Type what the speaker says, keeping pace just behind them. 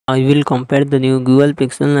I will compare the new Google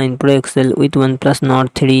Pixel 9 Pro XL with OnePlus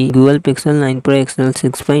Nord 3. Google Pixel 9 Pro XL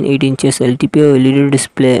 6.8 inches LTPO LED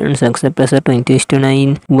display and success pressure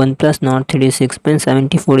 20:9. OnePlus Nord 3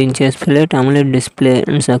 6.74 inches flat AMOLED display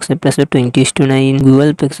and success pressure 20:9.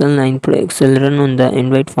 Google Pixel 9 Pro XL run on the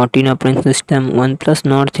Android 14 operating system. OnePlus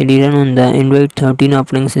Nord 3 run on the Android 13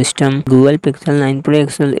 operating system. Google Pixel 9 Pro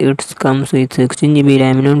XL it comes with 16GB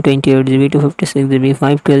RAM and 28GB to 56GB,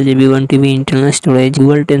 512GB, 1TB internal storage.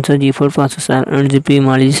 Google Tensor G4 processor and GPU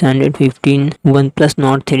Mali 115. OnePlus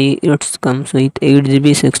Nord 3 it comes with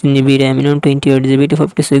 8GB, 16GB RAM and 28GB to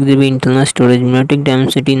 56GB internal storage. Magnetic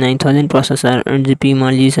Dimensity 9000 processor and GPU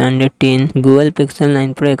Mali 110. Google Pixel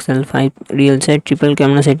 9 Pro XL 5 real set triple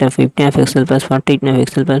camera setup 50 MP plus 48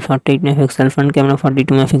 MP plus 48 MP front camera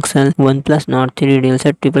 42 MP. OnePlus Nord 3 real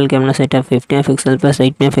set triple camera setup 50 MP plus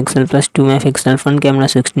 8 MP plus 2 MP front camera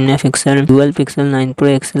 16 MP. Google Pixel 9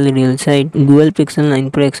 Pro XL real set. Google Pixel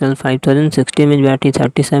 9 Pro XL 5060 mAh battery,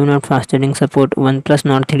 37 watt fast charging support. OnePlus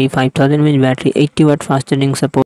Nord 3 5000 mAh battery, 80 watt fast charging support.